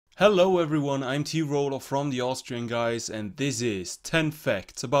Hello everyone, I'm TeaRoller from TheAustrianGuys and this is 10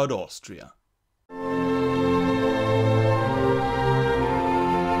 facts about Austria.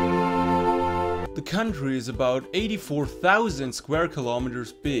 The country is about 84,000 square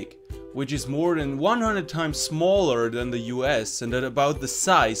kilometers big, which is more than 100 times smaller than the US and at about the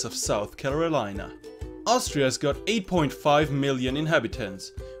size of South Carolina. Austria's got 8.5 million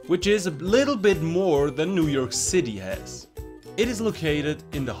inhabitants, which is a little bit more than New York City has. It is located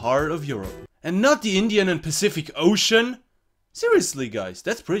in the heart of Europe. And not the Indian and Pacific Ocean? Seriously guys,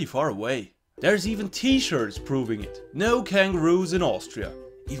 that's pretty far away. There's even t-shirts proving it. No kangaroos in Austria,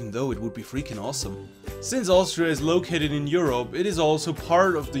 even though it would be freaking awesome. Since Austria is located in Europe, it is also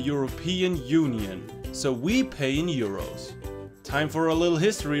part of the European Union, so we pay in euros. Time for a little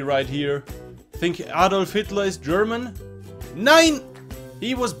history right here. Think Adolf Hitler is German? Nein!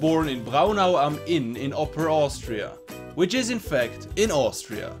 He was born in Braunau am Inn in Upper Austria, which is in fact in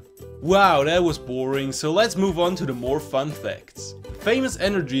Austria. Wow, that was boring, so let's move on to the more fun facts. The famous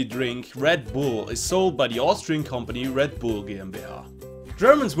energy drink Red Bull is sold by the Austrian company Red Bull GmbH.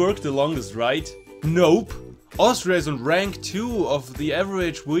 Germans work the longest, right? Nope! Austria is on rank 2 of the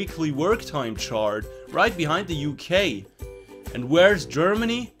average weekly work time chart, right behind the UK. And where's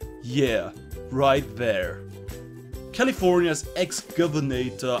Germany? Yeah, right there. California's ex-governor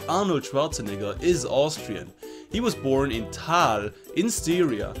Arnold Schwarzenegger is Austrian. He was born in Thal in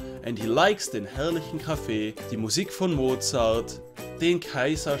Styria and he likes den herrlichen Kaffee, die Musik von Mozart, den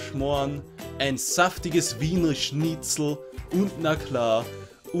Kaiserschmarrn, ein saftiges Wiener Schnitzel und na klar,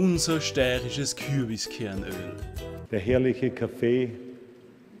 unser steirisches Kürbiskernöl. Der herrliche Kaffee,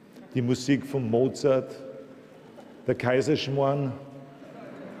 die Musik von Mozart, der Kaiserschmarrn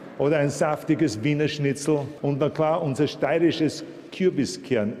oder ein saftiges Wiener Schnitzel und na klar unser steirisches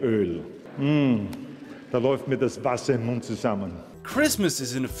Kürbiskernöl. Da läuft mir das Wasser im Mund zusammen. Christmas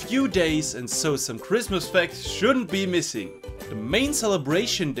is in a few days and so some Christmas facts shouldn't be missing. The main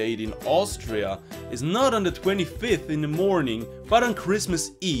celebration date in Austria is not on the 25th in the morning, but on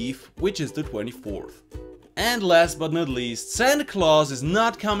Christmas Eve, which is the 24th. And last but not least, Santa Claus is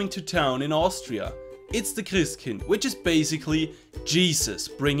not coming to town in Austria. It's the Christkind, which is basically Jesus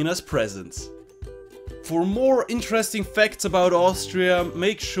bringing us presents. For more interesting facts about Austria,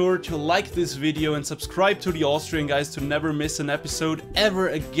 make sure to like this video and subscribe to the Austrian Guys to never miss an episode ever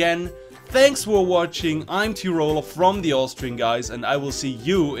again. Thanks for watching, I'm TeaRoller from the Austrian Guys and I will see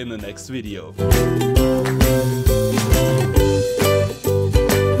you in the next video.